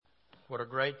What a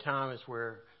great time as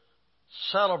we're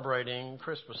celebrating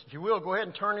Christmas. If you will, go ahead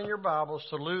and turn in your Bibles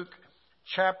to Luke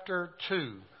chapter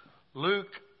 2. Luke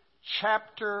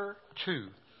chapter 2.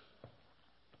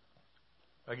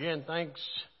 Again, thanks,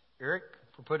 Eric,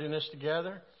 for putting this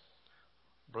together.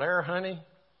 Blair, honey,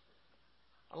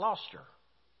 I lost her.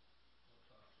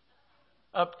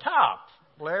 Up top.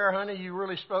 Blair, honey, you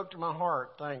really spoke to my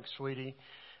heart. Thanks, sweetie.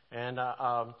 And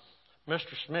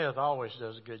Mr. Smith always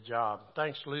does a good job.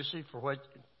 Thanks, Lucy,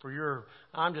 for your.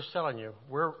 I'm just telling you,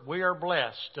 we are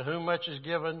blessed. To whom much is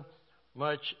given,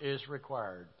 much is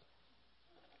required.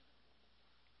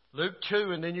 Luke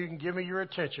 2, and then you can give me your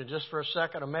attention just for a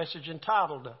second. A message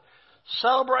entitled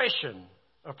 "Celebration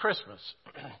of Christmas."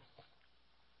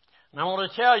 And I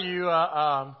want to tell you,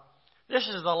 this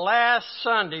is the last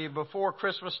Sunday before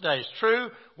Christmas Day. It's true.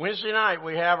 Wednesday night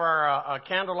we have our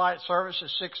candlelight service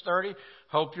at 6:30.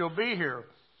 Hope you'll be here.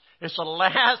 It's the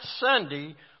last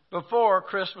Sunday before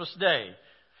Christmas Day.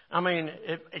 I mean,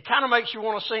 it kind of makes you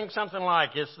want to sing something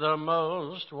like, "It's the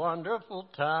most wonderful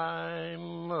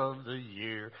time of the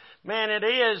year." Man, it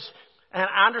is. And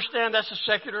I understand that's a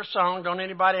secular song. Don't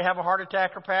anybody have a heart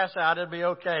attack or pass out. It'll be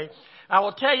okay. I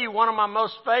will tell you one of my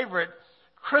most favorite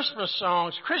Christmas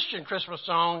songs, Christian Christmas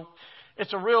song.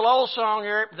 It's a real old song,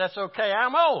 Eric, but that's okay.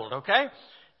 I'm old, okay?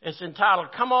 It's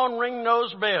entitled, "Come On, Ring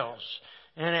Those Bells."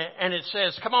 And it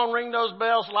says, "Come on, ring those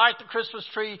bells, light the Christmas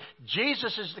tree.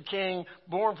 Jesus is the King,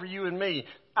 born for you and me."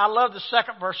 I love the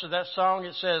second verse of that song.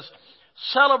 It says,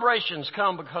 "Celebrations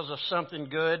come because of something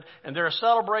good, and there are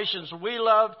celebrations we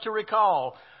love to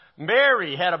recall.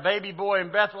 Mary had a baby boy in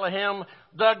Bethlehem,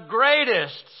 the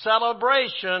greatest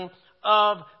celebration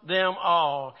of them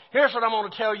all." Here's what I'm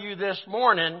going to tell you this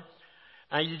morning.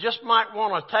 And you just might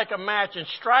want to take a match and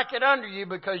strike it under you,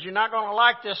 because you're not going to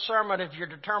like this sermon if you're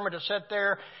determined to sit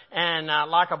there and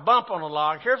like a bump on a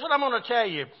log. Here's what I'm going to tell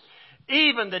you.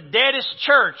 Even the deadest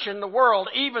church in the world,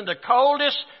 even the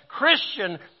coldest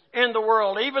Christian in the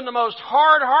world, even the most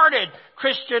hard-hearted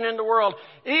Christian in the world,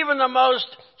 even the most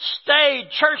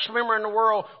staid church member in the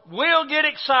world will get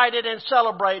excited and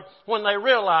celebrate when they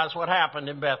realize what happened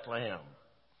in Bethlehem.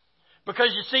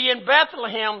 Because you see, in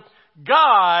Bethlehem,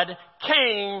 God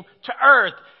came to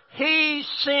earth. He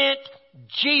sent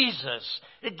Jesus.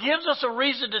 It gives us a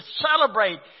reason to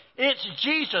celebrate. It's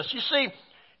Jesus. You see,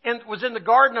 it was in the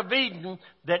Garden of Eden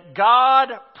that God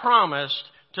promised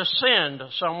to send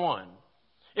someone.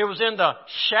 It was in the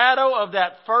shadow of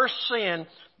that first sin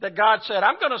that God said,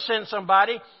 "I'm going to send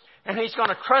somebody, and he's going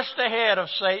to crush the head of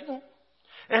Satan,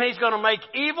 and he's going to make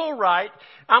evil right.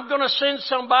 I'm going to send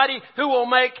somebody who will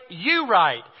make you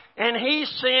right." And he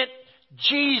sent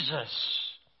Jesus.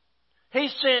 He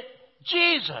sent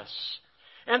Jesus.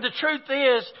 And the truth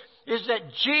is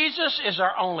that Jesus is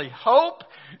our only hope.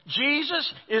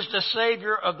 Jesus is the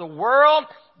Savior of the world.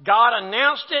 God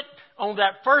announced it on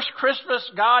that first Christmas.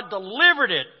 God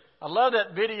delivered it. I love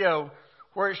that video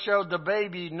where it showed the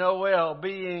baby Noel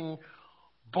being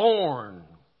born.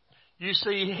 You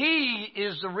see, He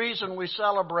is the reason we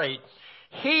celebrate.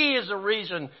 He is the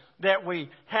reason that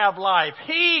we have life.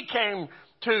 He came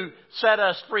to set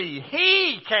us free.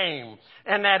 He came.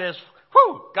 And that is,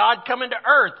 God coming to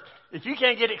earth. If you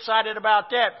can't get excited about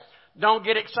that, don't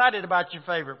get excited about your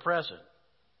favorite present.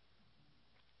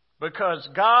 Because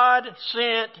God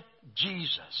sent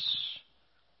Jesus.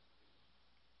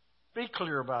 Be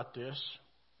clear about this.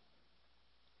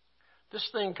 This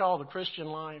thing called the Christian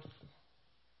life,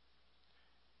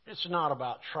 it's not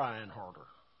about trying harder.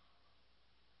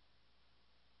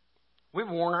 We've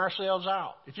worn ourselves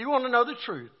out. If you want to know the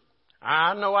truth,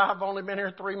 I know I've only been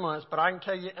here 3 months, but I can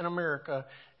tell you in America,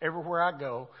 everywhere I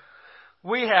go,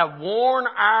 we have worn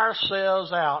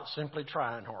ourselves out simply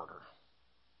trying harder.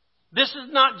 This is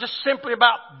not just simply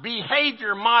about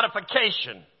behavior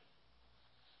modification.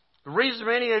 The reason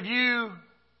many of you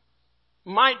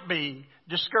might be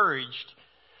discouraged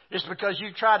is because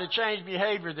you tried to change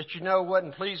behavior that you know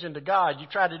wasn't pleasing to God. You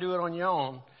tried to do it on your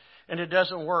own. And it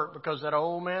doesn't work because that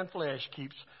old man flesh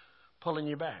keeps pulling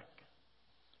you back.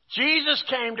 Jesus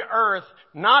came to earth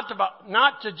not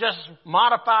to just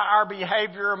modify our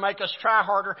behavior or make us try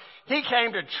harder. He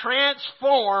came to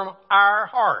transform our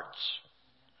hearts.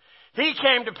 He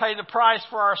came to pay the price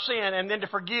for our sin and then to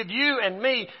forgive you and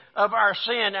me of our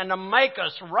sin and to make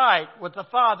us right with the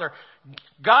Father.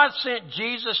 God sent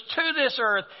Jesus to this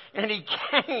earth, and He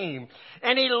came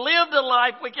and He lived a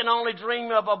life we can only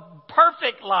dream of, a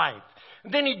perfect life.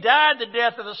 And then He died the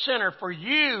death of a sinner for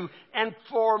you and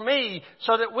for me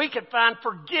so that we could find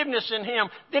forgiveness in Him.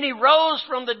 Then He rose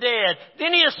from the dead.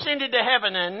 Then He ascended to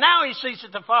heaven, and now He sits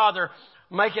at the Father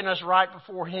making us right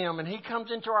before Him. And He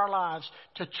comes into our lives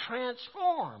to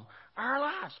transform our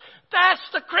lives. That's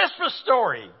the Christmas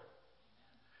story.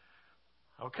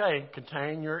 Okay,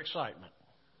 contain your excitement.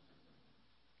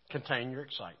 Contain your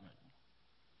excitement.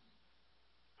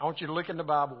 I want you to look in the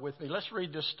Bible with me. Let's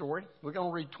read this story. We're going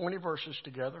to read 20 verses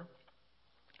together.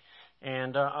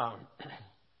 And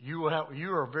you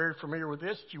are very familiar with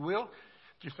this, if you will.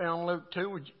 If you found Luke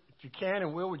 2, if you can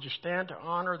and will, would you stand to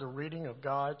honor the reading of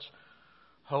God's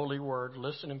holy word?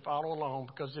 Listen and follow along,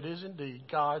 because it is indeed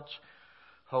God's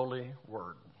holy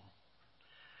word.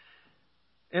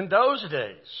 In those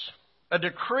days, a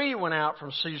decree went out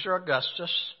from Caesar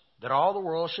Augustus that all the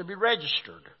world should be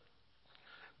registered.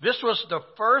 This was the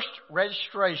first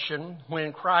registration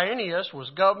when Quirinius was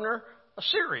governor of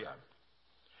Syria.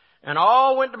 And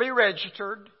all went to be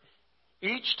registered,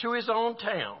 each to his own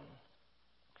town.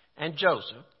 And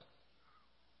Joseph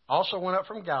also went up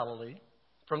from Galilee,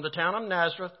 from the town of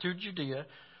Nazareth to Judea,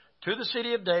 to the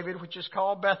city of David, which is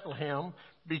called Bethlehem,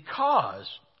 because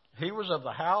he was of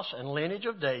the house and lineage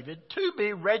of David, to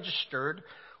be registered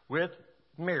with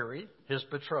Mary, his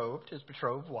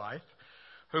betrothed wife,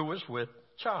 who was with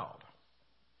child.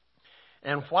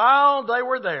 And while they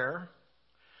were there,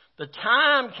 the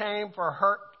time came for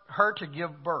her to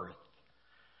give birth.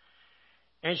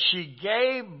 And she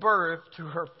gave birth to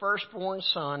her firstborn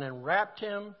son and wrapped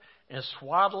him in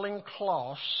swaddling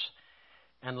cloths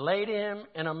and laid him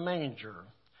in a manger.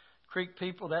 Creek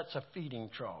people, that's a feeding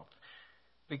trough.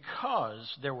 Because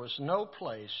there was no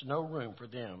room for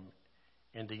them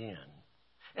in the inn.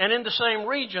 And in the same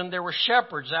region, there were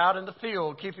shepherds out in the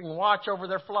field, keeping watch over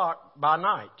their flock by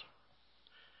night.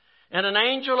 And an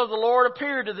angel of the Lord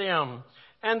appeared to them,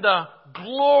 and the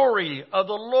glory of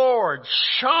the Lord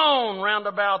shone round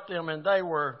about them, and they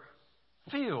were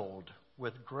filled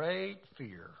with great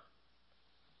fear.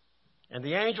 And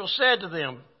the angel said to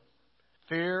them,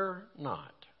 "Fear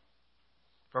not,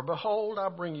 for behold, I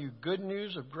bring you good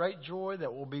news of great joy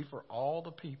that will be for all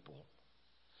the people.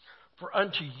 For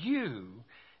unto you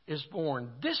is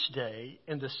born this day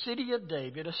in the city of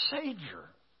David a Savior,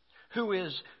 who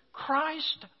is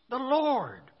Christ the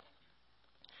Lord.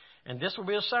 And this will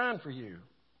be a sign for you.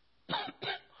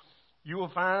 You will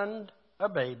find a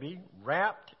baby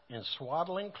wrapped in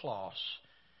swaddling cloths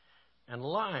and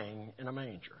lying in a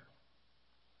manger."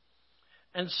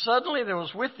 And suddenly there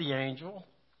was with the angel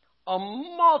a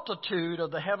multitude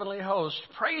of the heavenly host,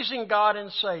 praising God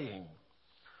and saying,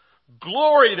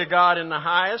 "Glory to God in the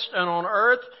highest, and on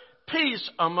earth peace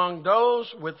among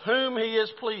those with whom He is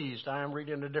pleased." I am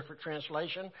reading a different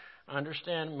translation. I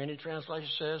understand many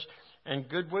translations says, "and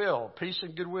goodwill," peace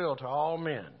and goodwill to all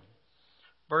men.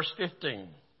 Verse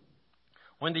 15.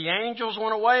 When the angels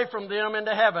went away from them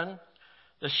into heaven,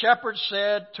 the shepherds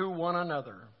said to one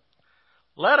another,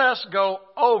 "Let us go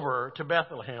over to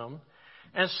Bethlehem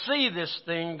and see this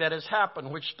thing that has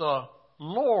happened, which the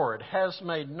Lord has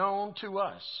made known to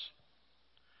us."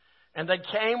 And they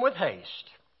came with haste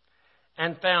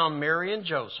and found Mary and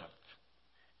Joseph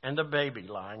and the baby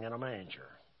lying in a manger.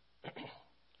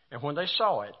 And when they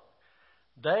saw it,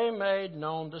 they made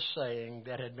known the saying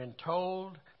that had been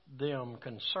told them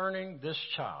concerning this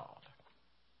child.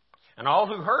 And all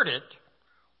who heard it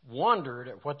wondered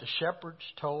at what the shepherds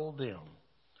told them.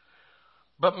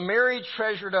 But Mary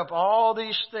treasured up all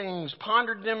these things,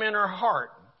 pondered them in her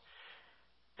heart.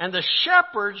 And the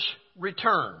shepherds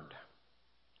returned,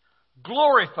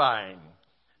 glorifying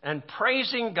and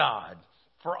praising God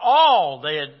for all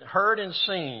they had heard and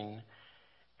seen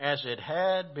as it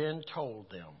had been told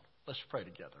them. Let's pray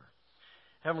together.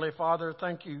 Heavenly Father,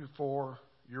 thank you for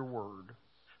your word.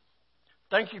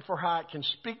 Thank you for how it can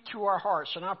speak to our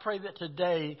hearts. And I pray that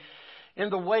today, in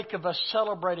the wake of us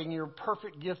celebrating your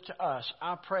perfect gift to us,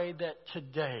 I pray that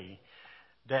today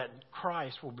that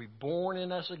Christ will be born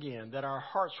in us again, that our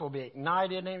hearts will be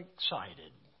ignited and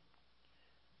excited.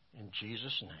 In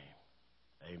Jesus'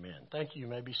 name, amen. Thank you. You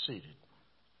may be seated.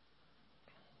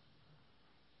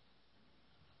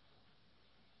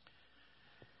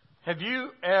 Have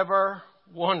you ever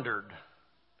wondered?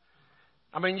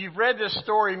 I mean, you've read this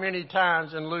story many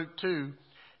times in Luke 2.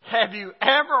 Have you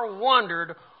ever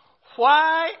wondered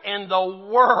why in the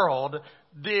world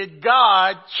did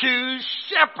God choose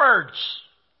shepherds?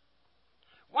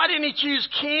 Why didn't He choose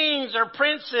kings or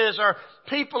princes or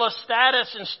people of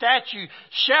status and stature?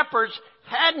 Shepherds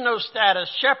had no status.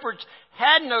 Shepherds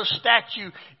had no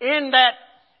stature in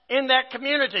that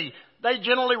community. They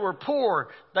generally were poor.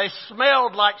 They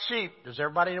smelled like sheep. Does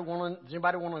anybody want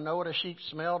to know what a sheep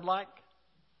smelled like?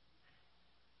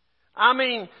 I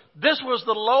mean, this was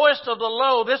the lowest of the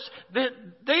low.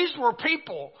 These were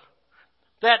people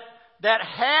that that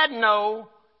had no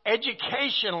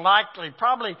education likely,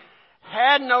 probably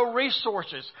had no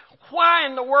resources. Why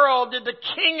in the world did the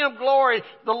King of Glory,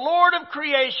 the Lord of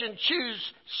creation,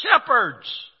 choose shepherds?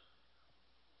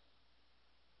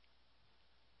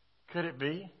 Could it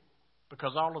be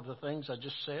because all of the things I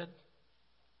just said?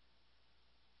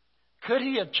 Could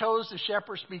he have chose the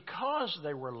shepherds because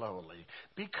they were lowly,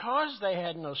 because they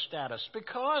had no status,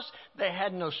 because they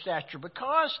had no stature,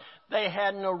 because they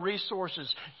had no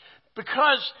resources,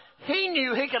 because he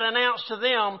knew he could announce to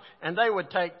them and they would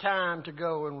take time to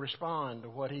go and respond to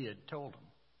what he had told them?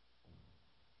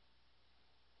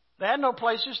 They had no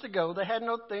places to go. They had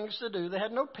no things to do. They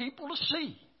had no people to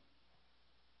see.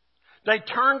 They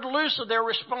turned loose of their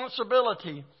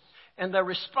responsibility and they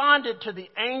responded to the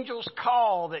angel's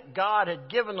call that God had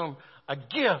given them, a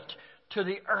gift to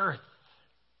the earth.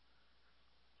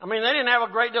 I mean, they didn't have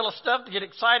a great deal of stuff to get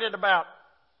excited about.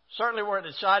 Certainly weren't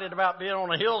excited about being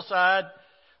on a hillside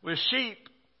with sheep.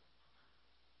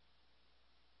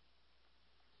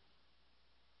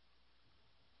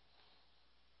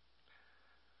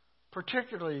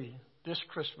 Particularly this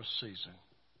Christmas season.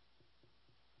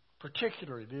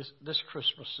 Particularly this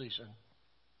Christmas season.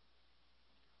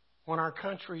 When our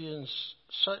country is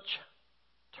such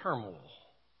turmoil,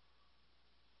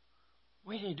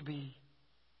 we need to be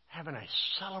having a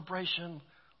celebration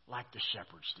like the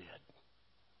shepherds did.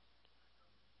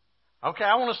 Okay,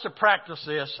 I want us to practice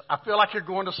this. I feel like you're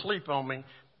going to sleep on me.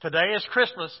 Today is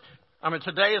Christmas.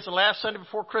 Today is the last Sunday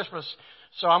before Christmas.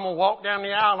 So I'm going to walk down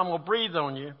the aisle and I'm going to breathe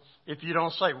on you if you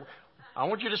don't say. I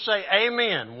want you to say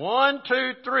amen. 1,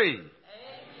 2, 3. Amen.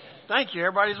 Thank you.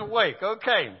 Everybody's awake.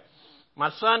 Okay. My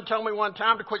son told me one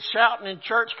time to quit shouting in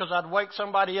church because I'd wake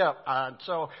somebody up.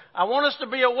 So I want us to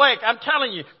be awake. I'm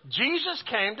telling you, Jesus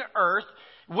came to earth.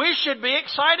 We should be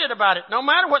excited about it, no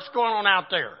matter what's going on out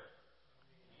there.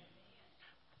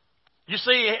 You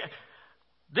see,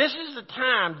 this is the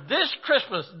time, this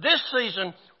Christmas, this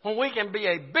season, when we can be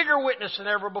a bigger witness than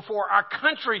ever before. Our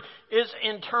country is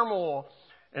in turmoil.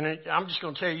 And I'm just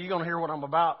going to tell you, you're going to hear what I'm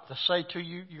about to say to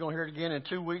you. You're going to hear it again in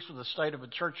 2 weeks with the State of a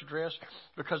Church Address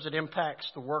because it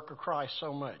impacts the work of Christ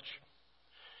so much.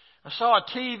 I saw a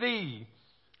TV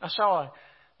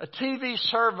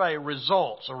survey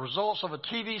results of a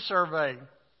TV survey.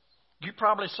 You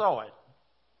probably saw it.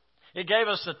 It gave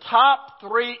us the top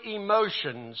 3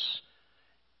 emotions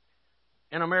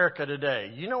in America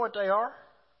today. You know what they are?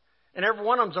 And every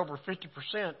one of them's over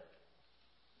 50%.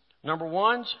 Number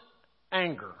 1's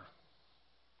anger.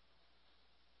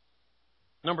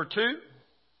 Number 2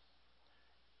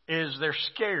 is they're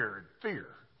scared, fear.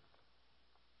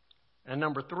 And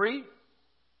number 3,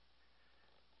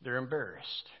 they're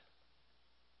embarrassed.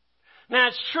 Now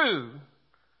it's true,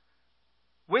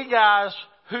 we guys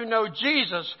who know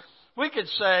Jesus, we could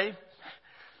say,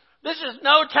 this is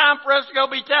no time for us to go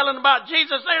be telling about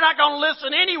Jesus. They're not going to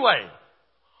listen anyway.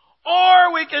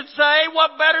 Or we could say,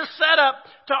 what better setup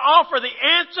to offer the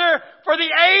answer for the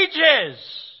ages?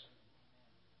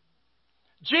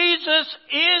 Jesus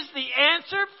is the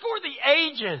answer for the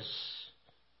ages.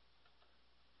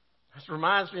 This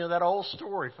reminds me of that old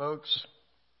story, folks.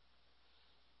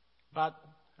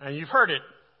 And you've heard it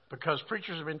because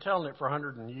preachers have been telling it for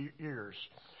 100 years.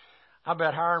 I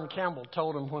bet Hiram Campbell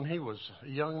told him when he was a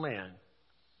young man.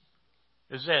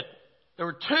 Is that there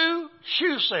were 2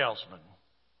 shoe salesmen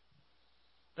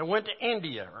that went to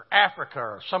India or Africa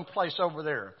or someplace over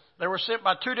there. They were sent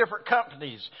by 2 different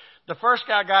companies. The first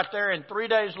guy got there and 3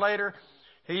 days later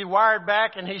he wired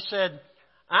back and he said,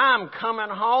 I'm coming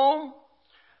home.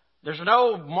 There's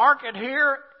no market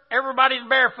here. Everybody's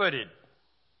barefooted.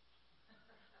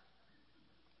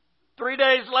 3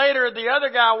 days later, the other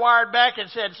guy wired back and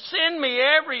said, send me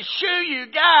every shoe you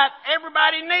got.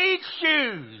 Everybody needs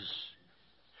shoes.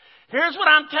 Here's what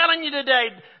I'm telling you today.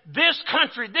 This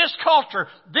country, this culture,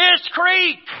 this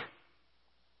creek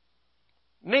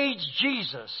needs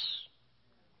Jesus.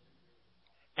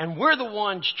 And we're the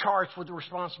ones charged with the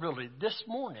responsibility this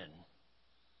morning.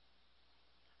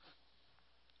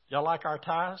 Y'all like our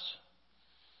ties?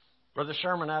 Brother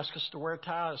Sherman asked us to wear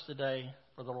ties today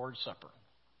for the Lord's Supper.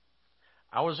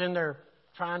 I was in there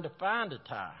trying to find a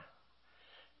tie.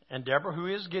 And Deborah, who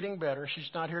is getting better, she's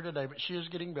not here today, but she is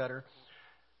getting better.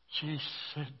 She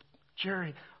said,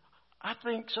 Jerry, I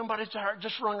think somebody's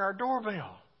just rung our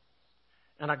doorbell.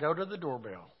 And I go to the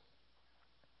doorbell.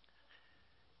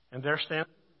 And there stands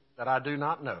that I do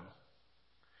not know.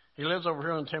 He lives over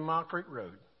here on 10 Mile Creek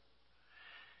Road.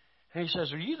 And he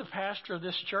says, are you the pastor of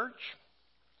this church?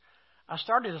 I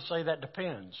started to say that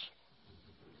depends.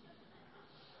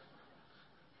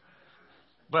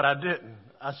 But I didn't.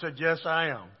 I said, yes, I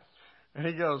am. And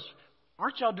he goes,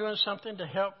 aren't y'all doing something to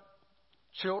help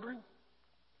children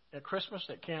at Christmas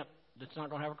that's not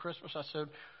going to have a Christmas? I said,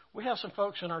 we have some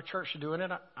folks in our church doing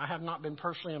it. I have not been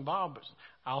personally involved, but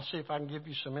I'll see if I can give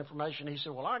you some information. He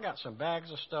said, well, I got some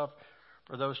bags of stuff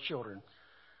for those children.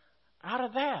 Out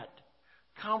of that,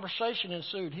 conversation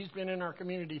ensued. He's been in our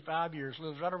community 5 years,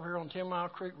 lives right over here on 10 Mile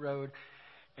Creek Road,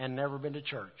 and never been to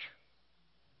church.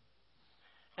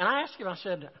 And I asked him, I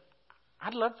said,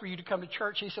 I'd love for you to come to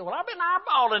church. He said, well, I've been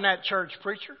eyeballing that church,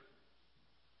 preacher.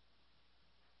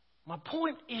 My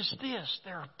point is this.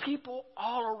 There are people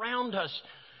all around us.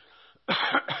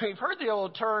 You've heard the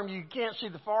old term, you can't see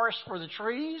the forest for the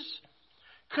trees.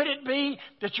 Could it be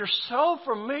that you're so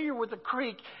familiar with the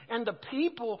creek and the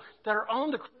people that are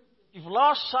on the creek, you've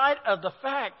lost sight of the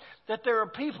fact that there are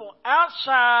people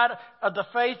outside of the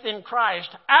faith in Christ,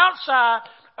 outside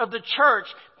of the church,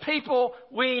 people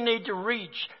we need to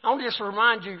reach. I want to just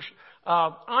remind you,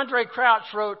 Andre Crouch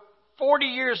wrote 40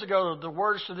 years ago the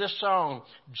words to this song.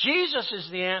 Jesus is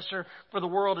the answer for the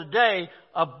world today.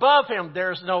 Above him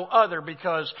there's no other,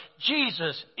 because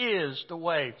Jesus is the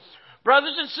way.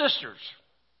 Brothers and sisters,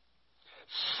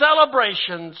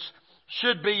 celebrations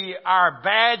should be our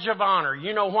badge of honor.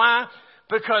 You know why?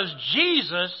 Because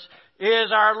Jesus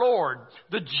is our Lord.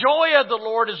 The joy of the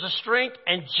Lord is the strength,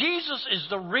 and Jesus is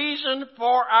the reason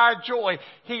for our joy.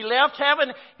 He left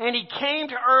heaven and he came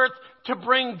to earth to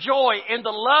bring joy. In the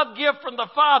love gift from the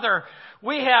Father,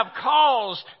 we have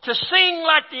cause to sing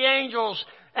like the angels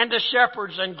and the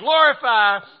shepherds and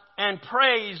glorify and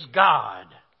praise God.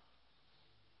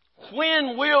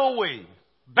 When will we?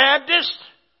 Baptist?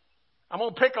 I'm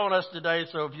going to pick on us today,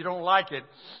 so if you don't like it,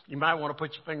 you might want to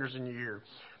put your fingers in your ear.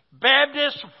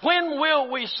 Baptist, when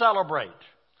will we celebrate?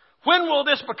 When will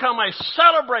this become a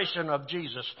celebration of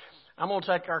Jesus? I'm going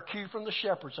to take our cue from the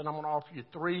shepherds, and I'm going to offer you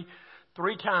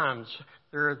three times.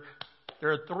 There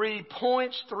are 3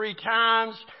 points, 3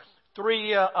 times,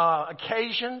 3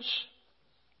 occasions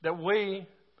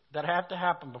that have to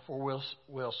happen before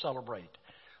we'll celebrate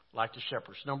like the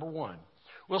shepherds. Number 1,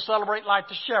 we'll celebrate like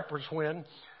the shepherds when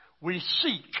we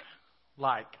seek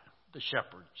like the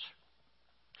shepherds.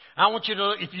 I want you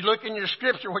to, if you look in your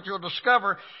scripture, what you'll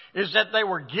discover is that they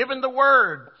were given the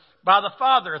word by the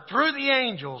Father through the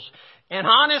angels. And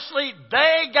honestly,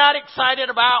 they got excited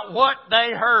about what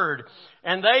they heard.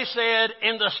 And they said,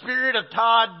 in the spirit of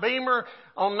Todd Beamer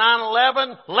on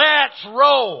 9/11, let's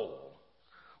roll.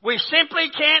 We simply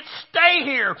can't stay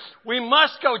here. We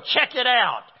must go check it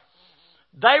out.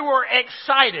 They were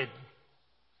excited.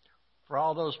 For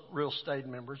all those real estate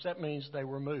members, that means they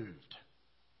were moved.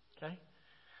 Okay?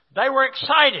 They were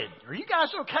excited. Are you guys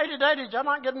okay today? Did y'all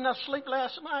not get enough sleep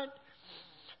last night?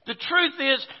 The truth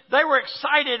is, they were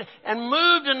excited and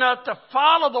moved enough to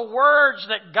follow the words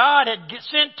that God had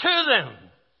sent to them.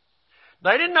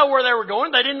 They didn't know where they were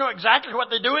going. They didn't know exactly what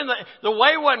they're doing. The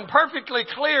way wasn't perfectly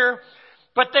clear,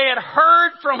 but they had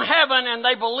heard from heaven and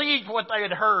they believed what they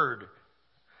had heard.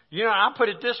 You know, I'll put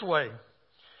it this way.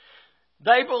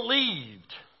 They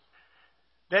believed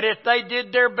that if they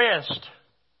did their best,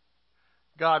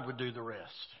 God would do the rest.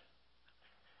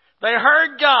 They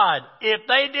heard God. If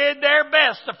they did their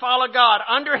best to follow God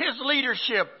under his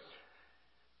leadership,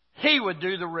 he would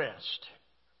do the rest.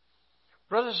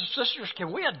 Brothers and sisters,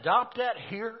 can we adopt that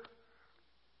here?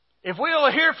 If we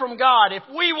will hear from God, if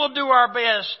we will do our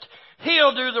best,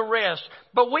 he'll do the rest.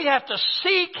 But we have to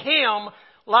seek him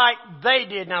like they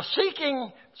did. Now,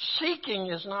 seeking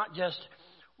is not just,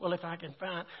 well, if I can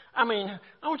find. I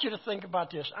want you to think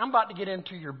about this. I'm about to get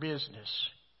into your business.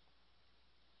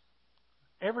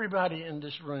 Everybody in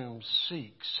this room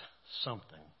seeks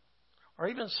something, or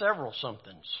even several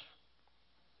somethings.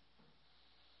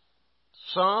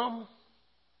 Some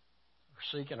are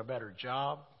seeking a better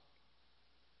job,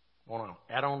 want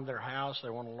to add on to their house,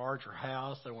 they want a larger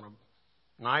house, they want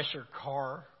a nicer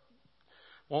car,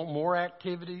 want more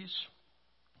activities,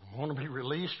 want to be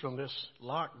released from this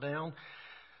lockdown.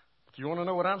 If you want to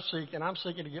know what I'm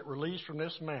seeking to get released from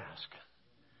this mask.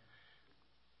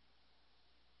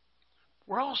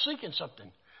 We're all seeking something.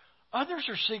 Others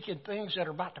are seeking things that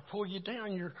are about to pull you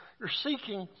down. You're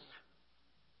seeking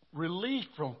relief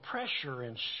from pressure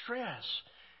and stress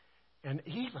and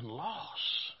even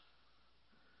loss.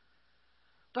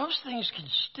 Those things can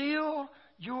steal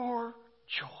your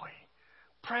joy.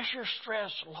 Pressure,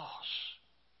 stress, loss.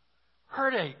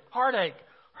 Heartache,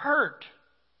 hurt.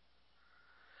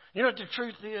 You know what the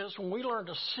truth is? When we learn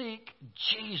to seek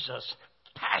Jesus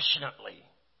passionately,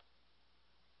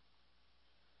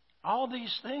 all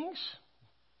these things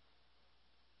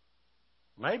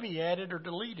may be added or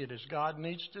deleted as God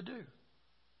needs to do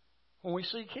when we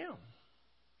seek him.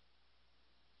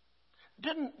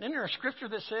 isn't there a scripture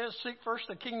that says, seek first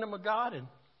the kingdom of God and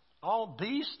all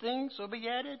these things will be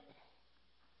added?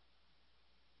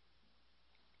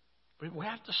 But we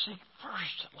have to seek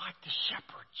first like the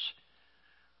shepherds.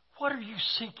 What are you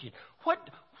seeking? What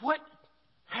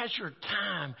has your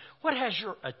time? What has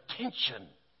your attention?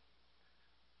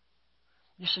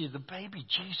 You see, the baby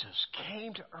Jesus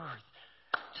came to earth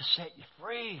to set you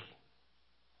free.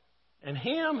 And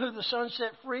him who the Son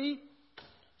set free is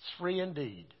free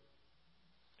indeed.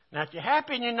 Now, if you're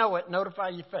happy and you know it, notify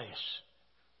your face.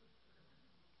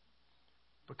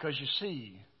 Because you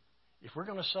see, if we're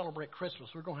going to celebrate Christmas,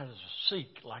 we're going to have to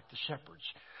seek like the shepherds.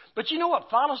 But you know what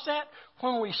follows that?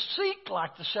 When we seek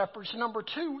like the shepherds, number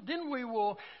 2, then we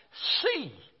will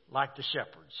see like the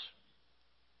shepherds.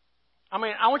 I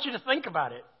mean, I want you to think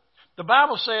about it. The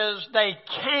Bible says they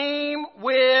came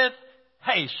with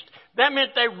haste. That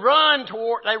meant they ran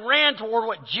toward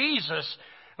what Jesus,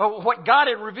 what God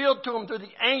had revealed to them through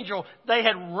the angel. They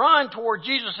had run toward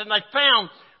Jesus, and they found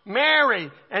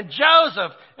Mary and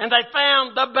Joseph, and they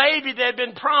found the baby that had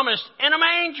been promised in a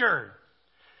manger.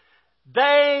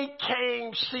 They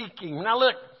came seeking. Now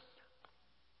look,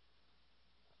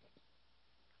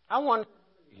 I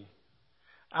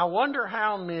wonder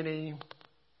how many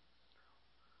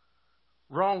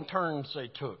wrong turns they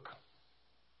took.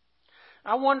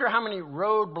 I wonder how many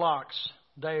roadblocks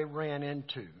they ran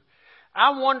into.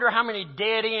 I wonder how many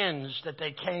dead ends that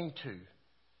they came to.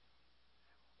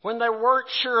 When they weren't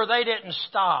sure, they didn't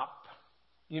stop.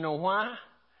 You know why?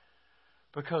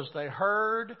 Because they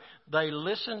heard, they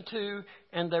listened to,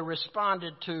 and they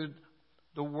responded to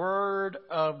the Word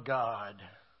of God.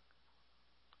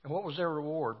 And what was their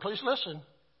reward? Please listen.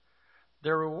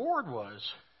 Their reward was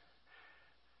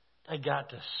they got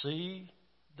to see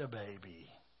the baby.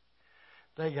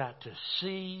 They got to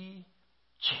see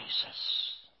Jesus.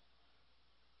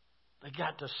 They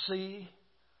got to see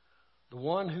the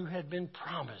one who had been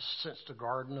promised since the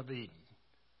Garden of Eden.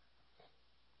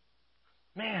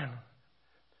 Man,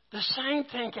 the same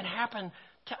thing can happen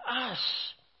to us.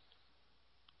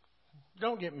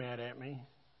 Don't get mad at me.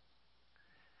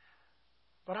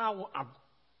 But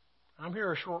I'm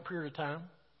here a short period of time,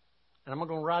 and I'm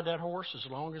going to ride that horse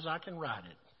as long as I can ride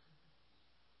it.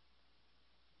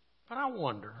 But I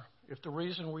wonder if the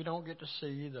reason we don't get to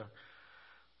see the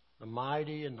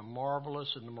mighty and the marvelous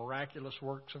and the miraculous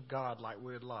works of God like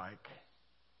we'd like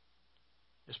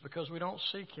is because we don't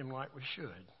seek Him like we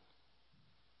should.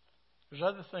 There's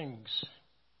other things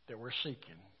that we're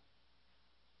seeking,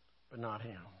 but not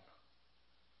Him.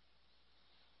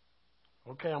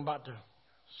 Okay, I'm about to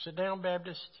sit down,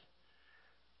 Baptist.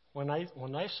 When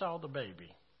they saw the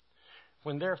baby,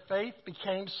 when their faith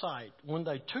became sight, when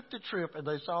they took the trip and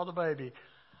they saw the baby,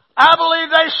 I believe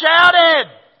they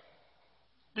shouted.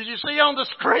 Did you see on the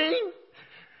screen?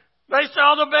 They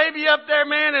saw the baby up there,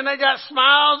 man, and they got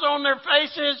smiles on their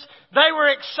faces. They were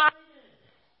excited.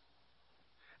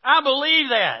 I believe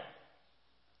that.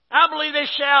 I believe they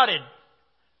shouted.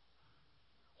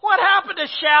 What happened to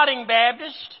shouting,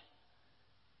 Baptist?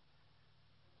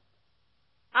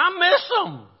 I miss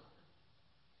them.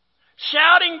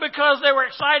 Shouting because they were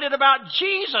excited about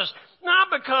Jesus, not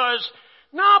because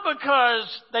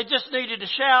they just needed to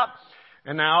shout.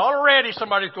 And now already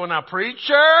somebody's going, now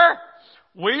preacher,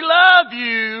 we love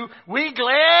you. We're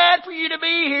glad for you to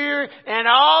be here and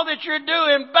all that you're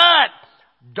doing, but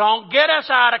don't get us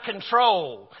out of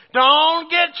control. Don't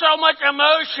get so much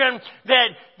emotion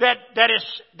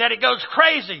that it goes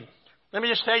crazy. Let me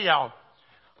just tell y'all,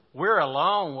 we're a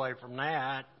long way from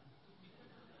that.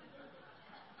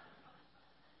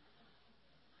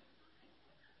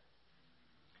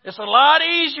 It's a lot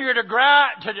easier to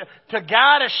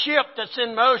guide a ship that's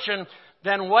in motion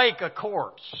than wake a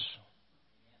corpse.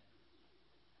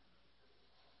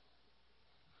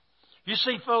 You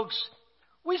see, folks,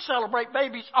 we celebrate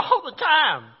babies all the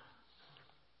time.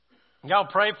 Y'all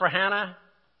pray for Hannah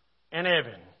and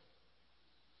Evan.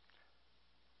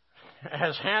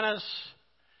 As Hannah's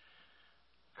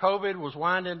COVID was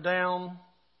winding down,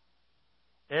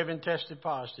 Evan tested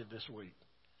positive this week.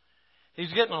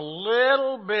 He's getting a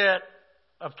little bit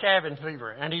of cabin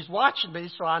fever, and he's watching me,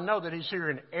 so I know that he's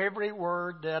hearing every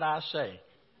word that I say.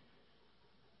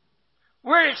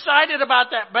 We're excited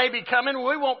about that baby coming.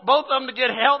 We want both of them to get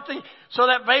healthy so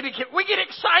that baby can... We get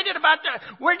excited about that.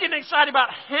 We're getting excited about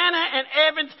Hannah and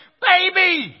Evan's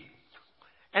baby.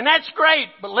 And that's great.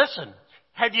 But listen,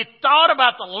 have you thought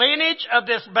about the lineage of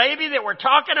this baby that we're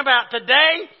talking about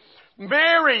today?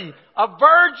 Mary, a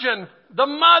virgin, the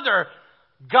mother.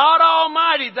 God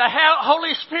Almighty, the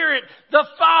Holy Spirit, the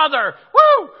Father.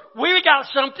 Woo! We got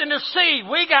something to see.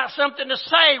 We got something to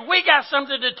say. We got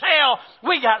something to tell.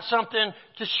 We got something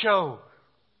to show.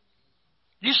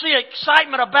 You see,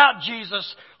 excitement about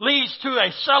Jesus leads to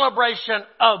a celebration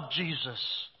of Jesus.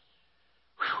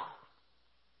 Whew.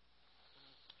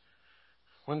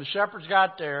 When the shepherds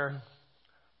got there,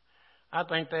 I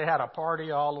think they had a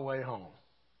party all the way home.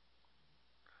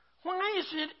 Why is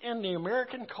it in the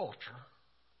American culture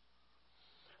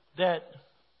that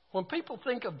when people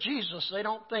think of Jesus, they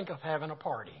don't think of having a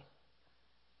party?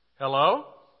 Hello?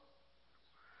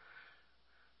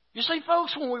 You see,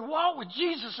 folks, when we walk with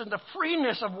Jesus and the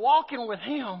freeness of walking with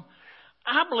Him,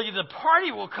 I believe the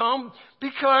party will come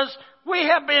because we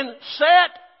have been set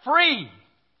free.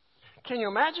 Can you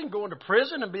imagine going to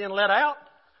prison and being let out?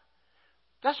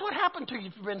 That's what happened to you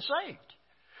if you've been saved.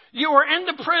 You were in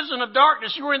the prison of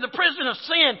darkness. You were in the prison of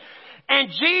sin. And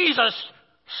Jesus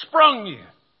sprung you.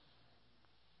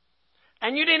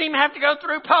 And you didn't even have to go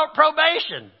through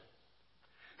probation.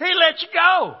 He let you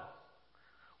go.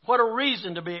 What a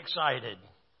reason to be excited.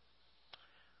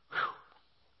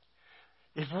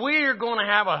 Whew. If we're going to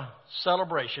have a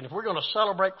celebration, if we're going to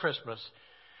celebrate Christmas,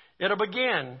 it'll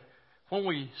begin when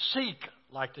we seek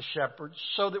like the shepherds,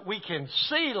 so that we can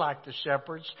see like the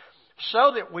shepherds,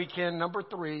 so that we can, number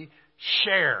 3,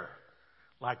 share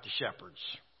like the shepherds.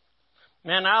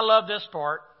 Man, I love this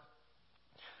part.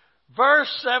 Verse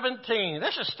 17,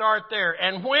 let's just start there.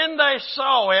 And when they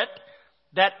saw it,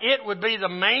 that it would be the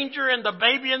manger and the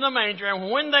baby in the manger, and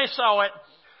when they saw it,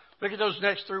 look at those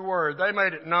next 3 words, they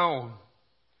made it known.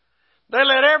 They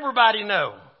let everybody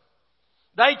know.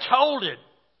 They told it.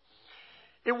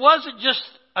 It wasn't just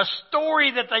a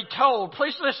story that they told.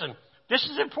 Please listen. This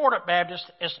is important, Baptist.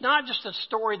 It's not just a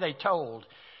story they told.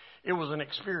 It was an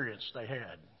experience they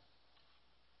had.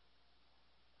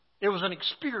 It was an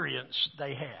experience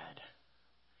they had.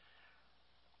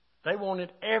 They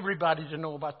wanted everybody to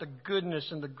know about the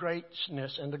goodness and the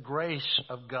greatness and the grace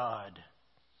of God.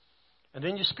 And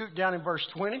then you scoot down in verse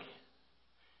 20.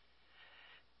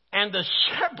 And the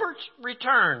shepherds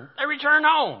returned. They returned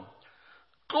home,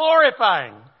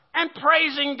 glorifying and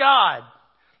praising God.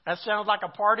 That sounds like a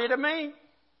party to me.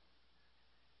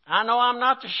 I know I'm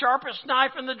not the sharpest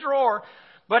knife in the drawer,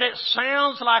 but it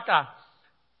sounds like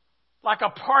a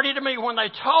party to me when they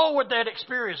told what they'd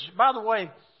experienced. By the way,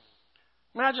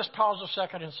 may I just pause a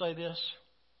second and say this?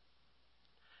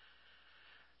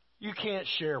 You can't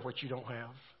share what you don't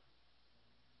have.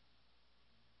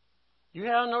 You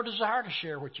have no desire to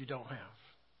share what you don't have.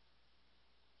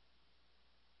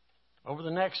 Over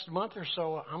the next month or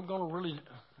so,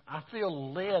 I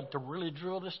feel led to really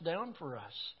drill this down for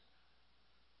us.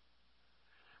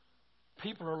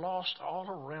 People are lost all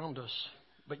around us,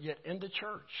 but yet in the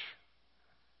church,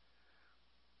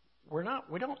 we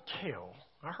don't tell.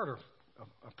 I heard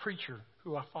a preacher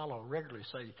who I follow regularly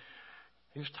say,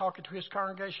 he was talking to his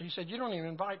congregation. He said, you don't even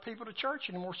invite people to church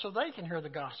anymore so they can hear the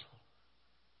gospel.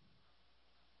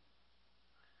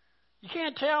 You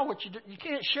can't tell what you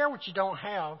can't share what you don't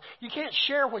have. You can't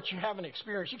share what you haven't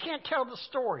experienced. You can't tell the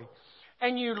story.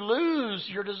 And you lose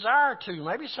your desire to.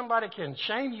 Maybe somebody can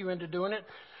shame you into doing it.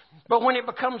 But when it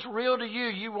becomes real to you,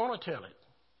 you want to tell it.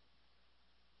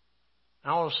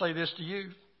 I want to say this to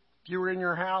you. If you were in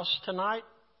your house tonight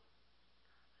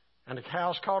and the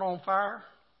house caught on fire,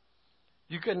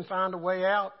 you couldn't find a way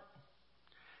out,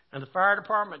 and the fire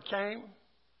department came,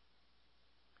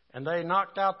 and they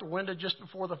knocked out the window just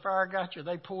before the fire got you.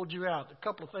 They pulled you out. A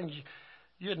couple of things,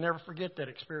 you'd never forget that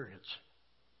experience.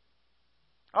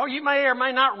 Oh, you may or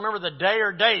may not remember the day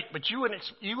or date, but you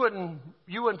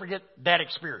wouldn't forget that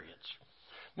experience.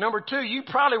 Number 2, you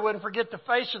probably wouldn't forget the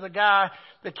face of the guy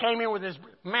that came in with his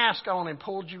mask on and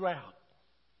pulled you out.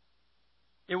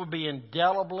 It would be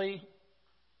indelibly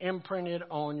imprinted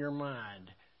on your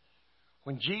mind.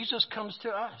 When Jesus comes to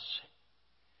us,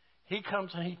 He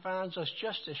comes and He finds us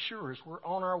just as sure as we're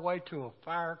on our way to a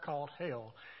fire called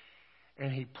hell,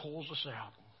 and He pulls us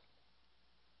out.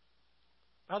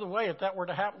 By the way, if that were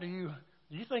to happen to you,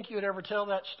 do you think you'd ever tell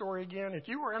that story again? If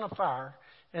you were in a fire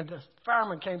and the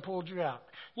fireman came and pulled you out,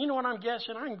 you know what I'm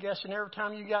guessing? I'm guessing every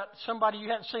time you got somebody you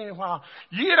hadn't seen in a while,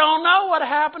 you don't know what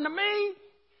happened to me.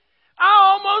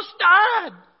 I almost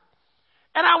died.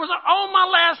 And I was on my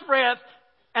last breath,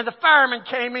 and the fireman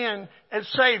came in and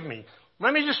saved me.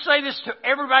 Let me just say this to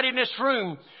everybody in this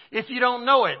room. If you don't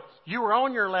know it, you were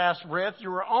on your last breath.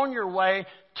 You were on your way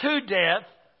to death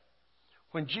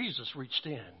when Jesus reached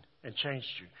in and changed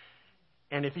you.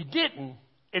 And if He didn't,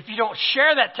 if you don't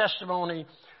share that testimony,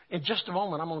 in just a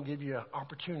moment, I'm going to give you an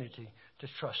opportunity to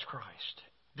trust Christ.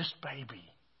 This baby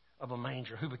of a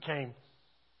manger who became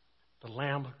the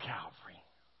Lamb of Calvary.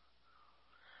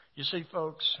 You see,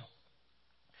 folks,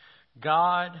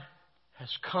 God has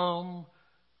come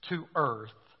to earth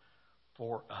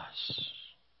for us.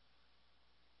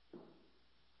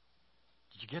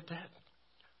 Did you get that?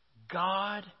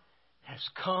 God has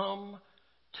come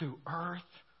to earth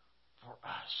for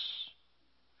us.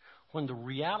 When the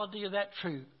reality of that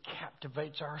truth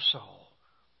captivates our soul,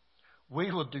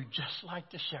 we will do just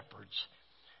like the shepherds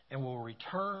and will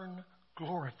return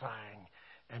glorifying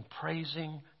and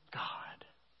praising God.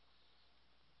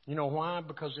 You know why?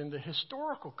 Because in the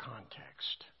historical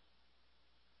context,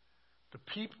 the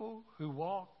people who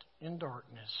walked in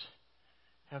darkness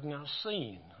have now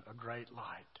seen a great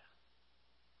light.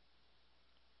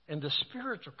 In the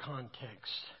spiritual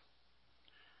context,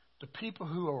 the people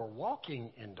who are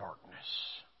walking in darkness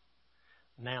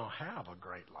now have a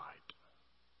great light.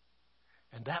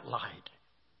 And that light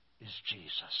is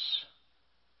Jesus.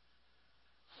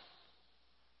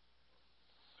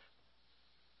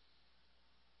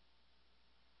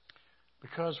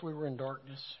 Because we were in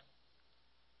darkness,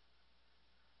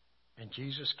 and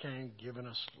Jesus came giving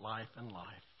us life and life,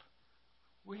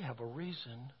 we have a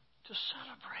reason to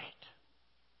celebrate.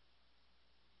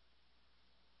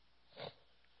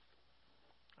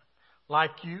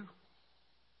 Like you,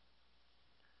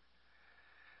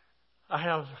 I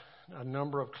have a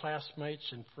number of classmates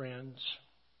and friends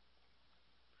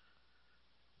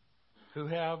who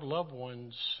have loved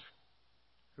ones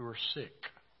who are sick.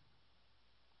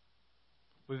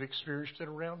 We've experienced it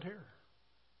around here.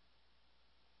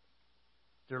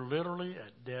 They're literally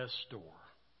at death's door.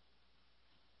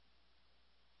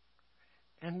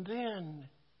 And then,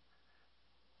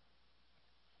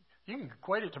 you can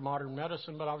equate it to modern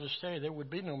medicine, but I'll just tell you, there would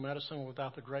be no medicine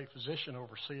without the great physician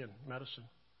overseeing medicine.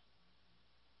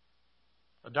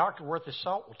 A doctor worth his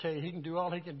salt will tell you he can do all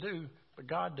he can do, but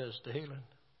God does the healing.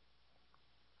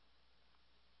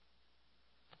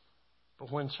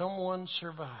 But when someone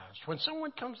survives, when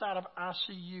someone comes out of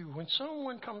ICU, when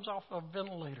someone comes off a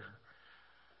ventilator,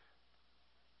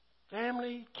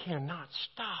 family cannot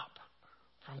stop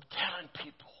from telling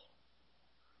people.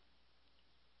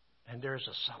 And there's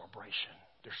a celebration.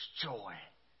 There's joy.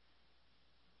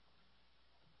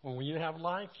 When you have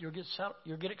life, you'll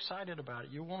get excited about it.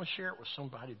 You'll want to share it with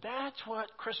somebody. That's what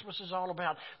Christmas is all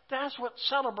about. That's what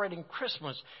celebrating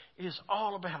Christmas is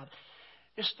all about.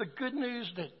 It's the good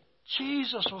news that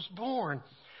Jesus was born.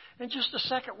 In just a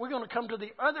second, we're going to come to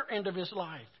the other end of his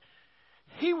life.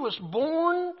 He was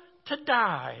born to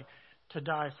die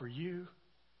for you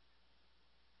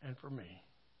and for me.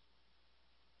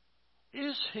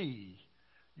 Is he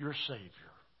your Savior?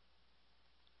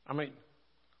 I mean,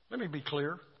 let me be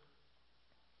clear.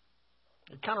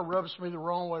 It kind of rubs me the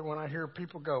wrong way when I hear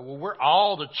people go, well, we're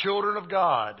all the children of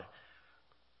God.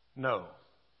 No.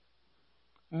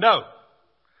 No.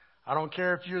 I don't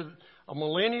care if you're a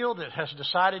millennial that has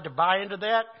decided to buy into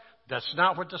that. That's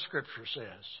not what the Scripture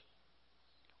says.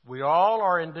 We all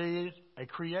are indeed a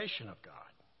creation of God.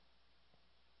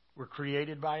 We're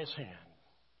created by his hand.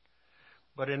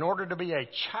 But in order to be a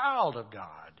child of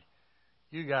God,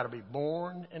 you got to be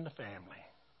born in the family.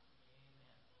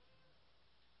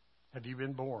 Have you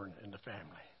been born in the family?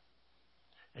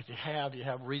 If you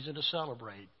have reason to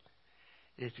celebrate.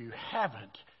 If you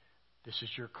haven't, this is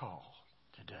your call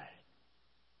today.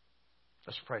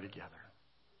 Let's pray together.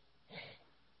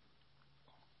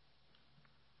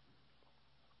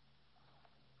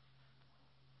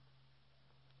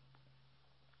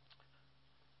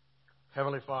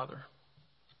 Heavenly Father,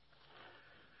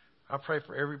 I pray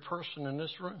for every person in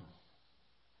this room,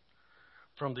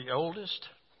 from the oldest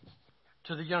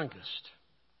to the youngest,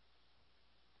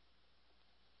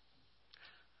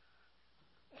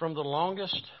 from the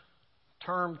longest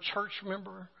term church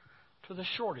member to the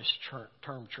shortest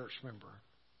term church member.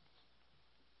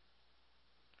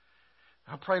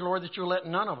 I pray, Lord, that you'll let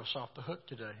none of us off the hook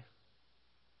today.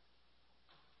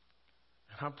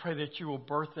 And I pray that you will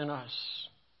birth in us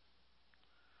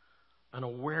an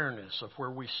awareness of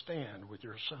where we stand with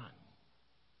your Son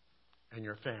and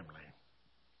your family.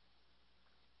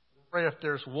 Pray if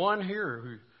there's one here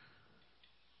who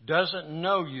doesn't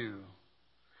know you,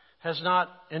 has not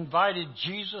invited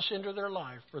Jesus into their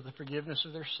life for the forgiveness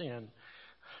of their sin,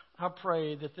 I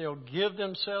pray that they'll give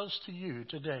themselves to you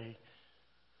today,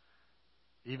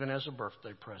 even as a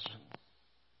birthday present.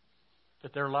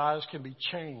 That their lives can be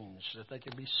changed, that they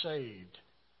can be saved,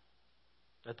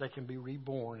 that they can be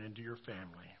reborn into your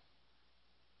family.